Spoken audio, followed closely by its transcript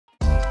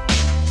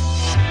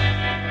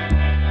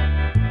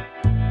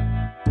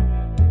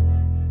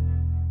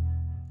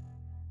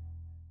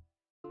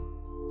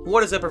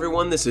What is up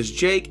everyone, this is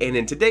Jake, and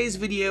in today's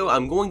video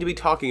I'm going to be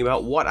talking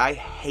about what I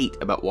hate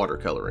about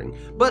watercoloring.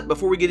 But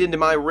before we get into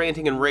my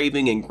ranting and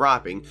raving and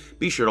griping,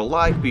 be sure to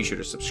like, be sure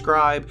to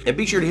subscribe, and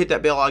be sure to hit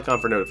that bell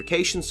icon for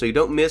notifications so you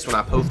don't miss when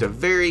I post a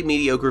very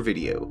mediocre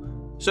video.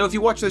 So if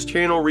you watch this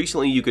channel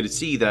recently, you could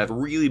see that I've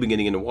really been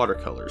getting into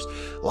watercolors,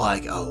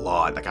 like a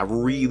lot. Like I've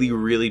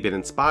really been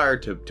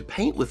inspired to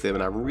paint with them,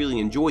 and I've really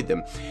enjoyed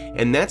them.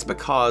 And that's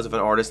because of an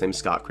artist named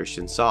Scott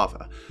Christian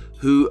Sava,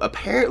 who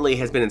apparently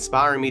has been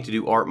inspiring me to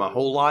do art my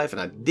whole life, and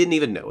I didn't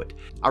even know it.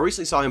 I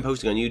recently saw him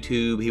posting on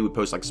YouTube. He would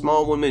post like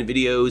small 1-minute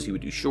videos, he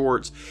would do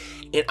shorts,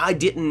 and I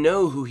didn't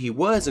know who he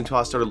was until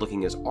I started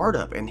looking his art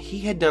up, and he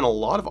had done a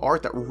lot of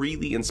art that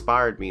really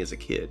inspired me as a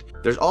kid.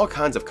 There's all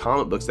kinds of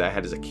comic books that I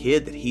had as a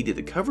kid that he did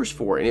the covers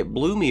for, and it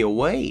blew me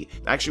away.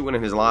 I actually went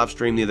on his live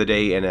stream the other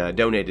day and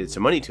donated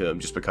some money to him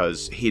just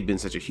because he had been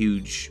such a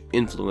huge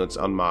influence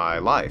on my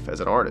life as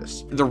an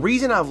artist. The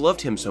reason I've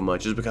loved him so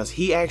much is because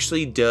he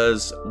actually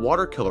does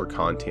watercolor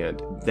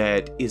content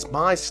that is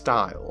my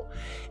style.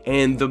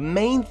 And the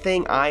main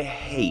thing I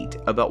hate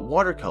about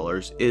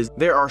watercolors is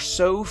there are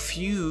so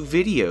few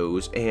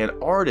videos and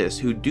artists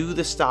who do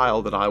the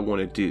style that I want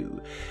to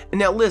do. And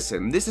now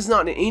listen, this is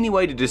not in any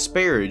way to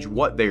disparage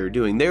what they are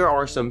doing. There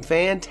are some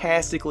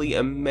fantastically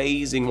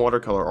amazing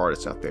watercolor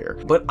artists out there,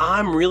 but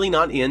I'm really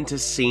not into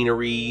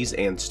sceneries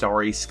and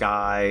starry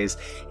skies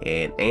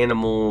and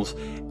animals.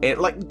 And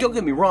like, don't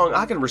get me wrong,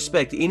 I can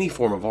respect any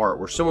form of art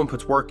where someone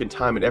puts work and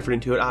time and effort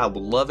into it. I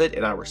love it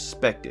and I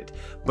respect it,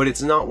 but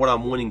it's not what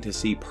I'm wanting to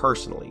see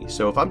personally.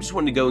 So if I'm just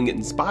wanting to go and get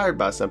inspired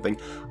by something,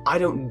 I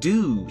don't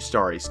do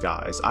starry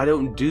skies, I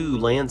don't do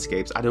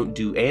landscapes, I don't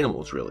do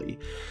animals really.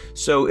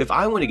 So if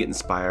I want to get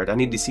inspired, I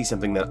need to see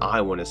something that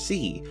I want to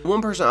see.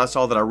 One person I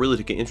saw that I really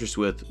took an interest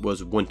with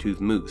was One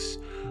Tooth Moose.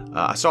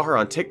 I saw her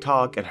on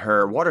TikTok and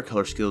her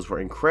watercolor skills were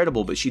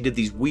incredible, but she did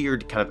these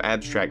weird kind of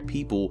abstract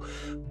people,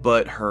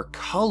 but her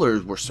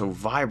colors were so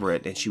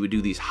vibrant, and she would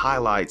do these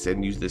highlights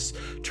and use this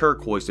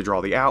turquoise to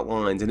draw the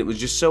outlines, and it was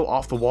just so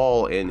off the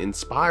wall and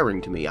inspiring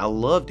to me. I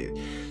loved it.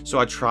 So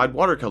I tried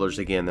watercolors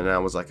again, and I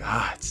was like,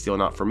 it's still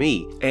not for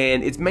me.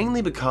 And it's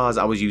mainly because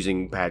I was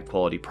using bad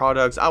quality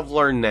products. I've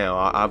learned now.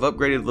 I've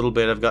upgraded a little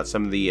bit. I've got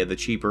some of the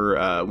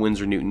cheaper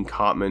Winsor Newton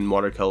Cotman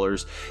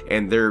watercolors,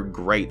 and they're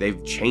great.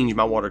 They've changed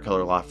my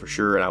watercolor life for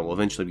sure, and I will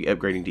eventually be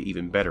upgrading to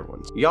even better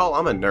ones. Y'all,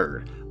 I'm a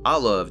nerd. I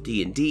love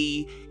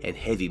D&D and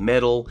heavy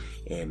metal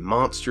and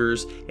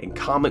monsters and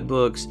comic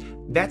books.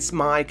 That's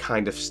my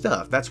kind of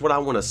stuff. That's what I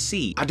want to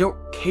see. I don't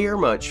care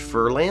much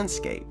for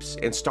landscapes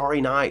and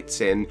starry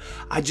nights, and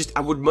I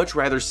would much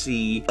rather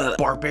see a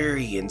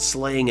barbarian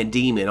slaying a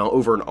demon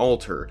over an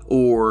altar,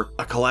 or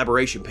a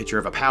collaboration picture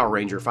of a Power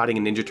Ranger fighting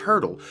a Ninja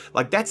Turtle.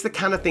 Like, that's the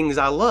kind of things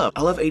I love.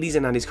 I love 80s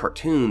and 90s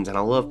cartoons, and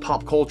I love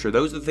pop culture.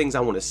 Those are the things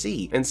I want to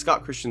see, and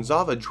Scott Christian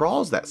Sava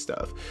draws that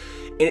stuff.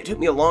 And it took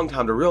me a long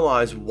time to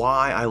realize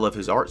why I love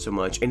his art so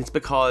much, and it's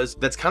because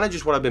that's kind of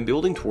just what I've been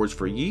building towards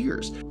for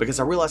years, because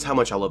I realized how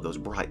much I love those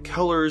bright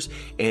colors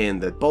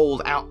and the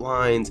bold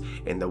outlines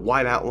and the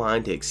white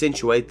outline to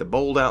accentuate the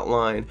bold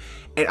outline,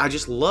 and I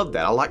just love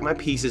that. I like my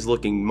pieces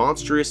looking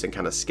monstrous and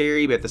kind of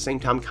scary, but at the same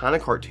time kind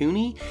of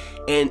cartoony,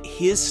 and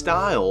his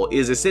style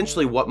is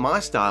essentially what my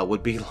style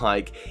would be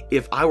like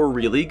if I were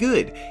really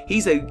good.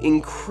 He's an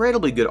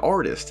incredibly good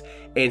artist,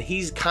 and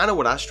he's kind of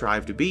what I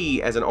strive to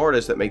be as an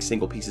artist that makes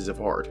single pieces of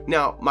art.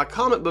 Now, my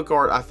comic book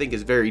art I think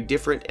is very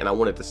different, and I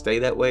want it to stay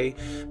that way,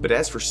 but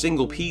as for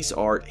single piece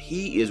art,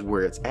 he is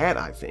where it's at,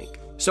 I think.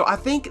 So I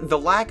think the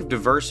lack of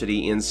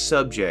diversity in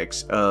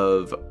subjects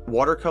of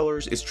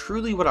watercolors is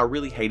truly what I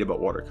really hate about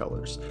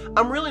watercolors.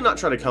 I'm really not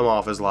trying to come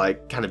off as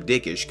like kind of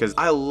dickish, because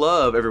I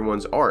love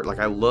everyone's art. Like,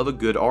 I love a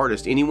good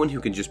artist. Anyone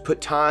who can just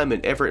put time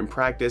and effort and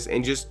practice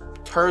and just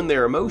turn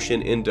their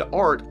emotion into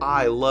art,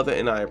 I love it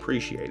and I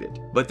appreciate it.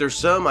 But there's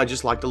some I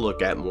just like to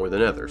look at more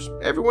than others.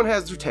 Everyone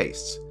has their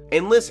tastes.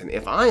 And listen,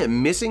 if I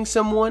am missing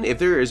someone, if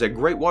there is a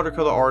great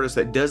watercolor artist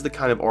that does the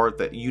kind of art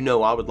that you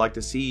know I would like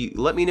to see,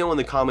 let me know in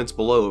the comments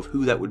below of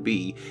who that would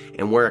be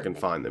and where I can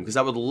find them, because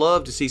I would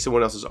love to see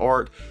someone else's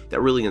art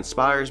that really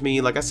inspires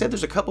me. Like I said,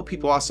 there's a couple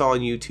people I saw on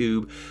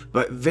YouTube,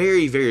 but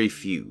very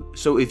few.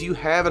 So if you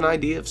have an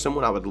idea of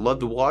someone I would love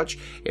to watch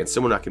and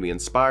someone I can be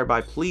inspired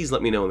by, please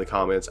let me know in the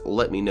comments.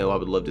 Let me know. I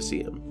would love to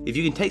see them. If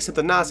you can take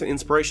something nice and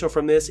inspirational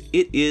from this,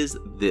 it is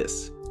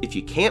this: if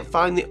you can't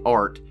find the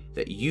art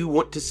that you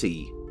want to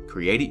see,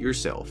 create it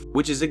yourself,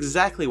 which is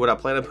exactly what I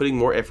plan on putting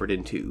more effort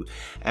into.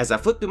 As I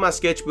flip through my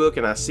sketchbook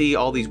and I see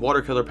all these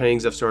watercolor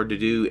paintings I've started to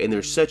do, and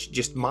they're such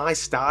just my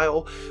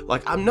style,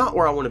 like, I'm not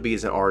where I want to be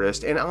as an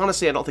artist, and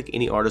honestly I don't think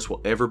any artist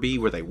will ever be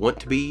where they want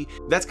to be.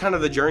 That's kind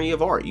of the journey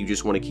of art. You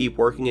just want to keep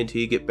working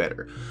until you get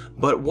better.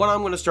 But what I'm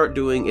going to start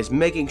doing is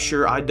making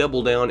sure I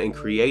double down and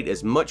create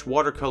as much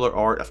watercolor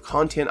art of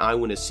content I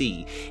want to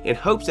see, in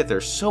hopes that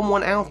there's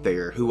someone out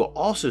there who will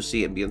also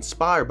see it and be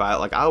inspired by it,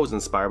 like I was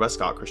inspired by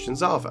Scott Christian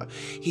Sava.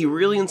 He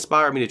really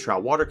inspired me to try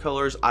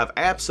watercolors. I've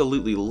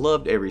absolutely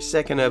loved every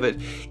second of it.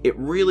 It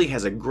really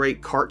has a great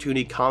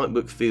cartoony comic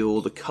book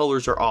feel. The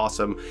colors are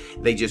awesome.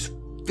 They just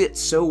fit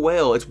so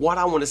well. It's what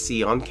I want to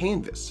see on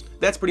canvas.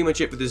 that's pretty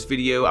much it for this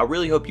video. I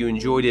really hope you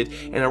enjoyed it,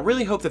 and I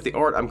really hope that the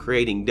art I'm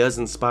creating does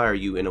inspire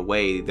you in a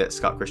way that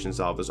Scott Christian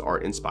Salva's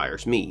art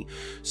inspires me.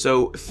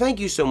 So thank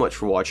you so much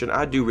for watching.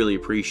 I do really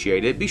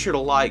appreciate it. Be sure to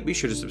like, be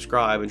sure to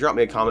subscribe, and drop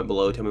me a comment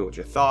below. Tell me what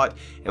you thought.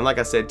 And like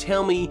I said,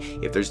 tell me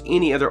if there's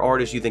any other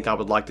artists you think I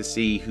would like to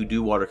see who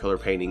do watercolor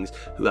paintings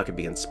who I could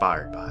be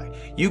inspired by.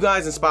 You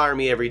guys inspire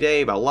me every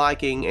day by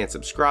liking and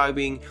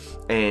subscribing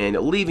and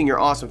leaving your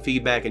awesome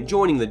feedback and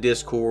joining the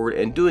Discord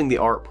and doing the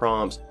art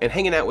prompts and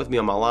hanging out with me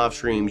on my live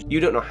streams. You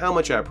don't know how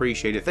much I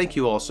appreciate it. Thank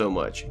you all so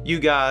much. You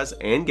guys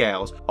and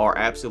gals are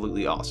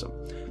absolutely awesome.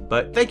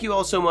 But thank you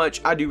all so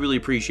much. I do really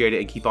appreciate it,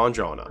 and keep on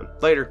drawing on.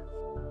 Later.